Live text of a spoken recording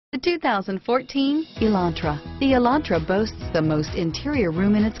The 2014 Elantra. The Elantra boasts the most interior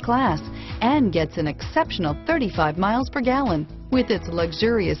room in its class and gets an exceptional 35 miles per gallon. With its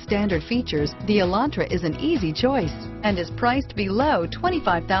luxurious standard features, the Elantra is an easy choice and is priced below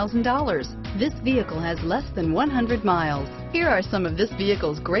 $25,000. This vehicle has less than 100 miles. Here are some of this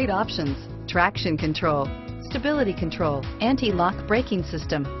vehicle's great options: traction control, stability control, anti-lock braking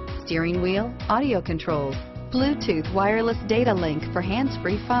system, steering wheel audio controls, Bluetooth wireless data link for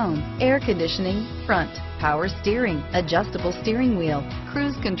hands-free phone, air conditioning, front, power steering, adjustable steering wheel,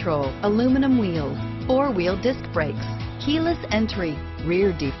 cruise control, aluminum wheels, four-wheel disc brakes, keyless entry,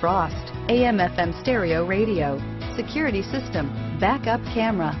 rear defrost, AM/FM stereo radio, security system, backup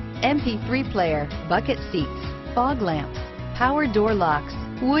camera, MP3 player, bucket seats, fog lamps, power door locks.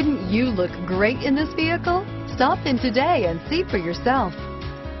 Wouldn't you look great in this vehicle? Stop in today and see for yourself.